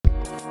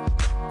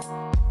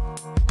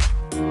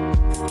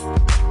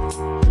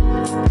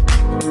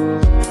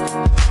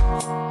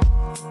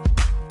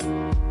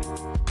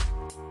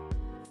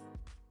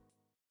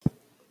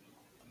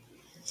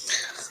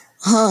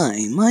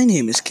Hi, my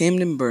name is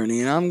Camden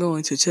Burney, and I'm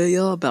going to tell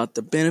you all about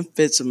the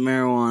benefits of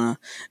marijuana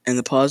and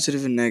the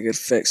positive and negative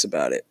effects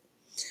about it.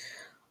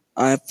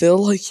 I feel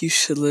like you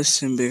should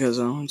listen because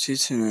I want you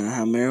to know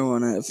how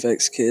marijuana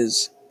affects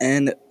kids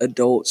and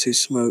adults who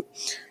smoke.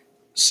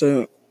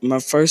 So, my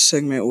first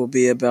segment will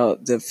be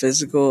about the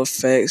physical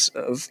effects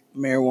of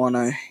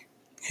marijuana.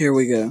 Here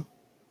we go.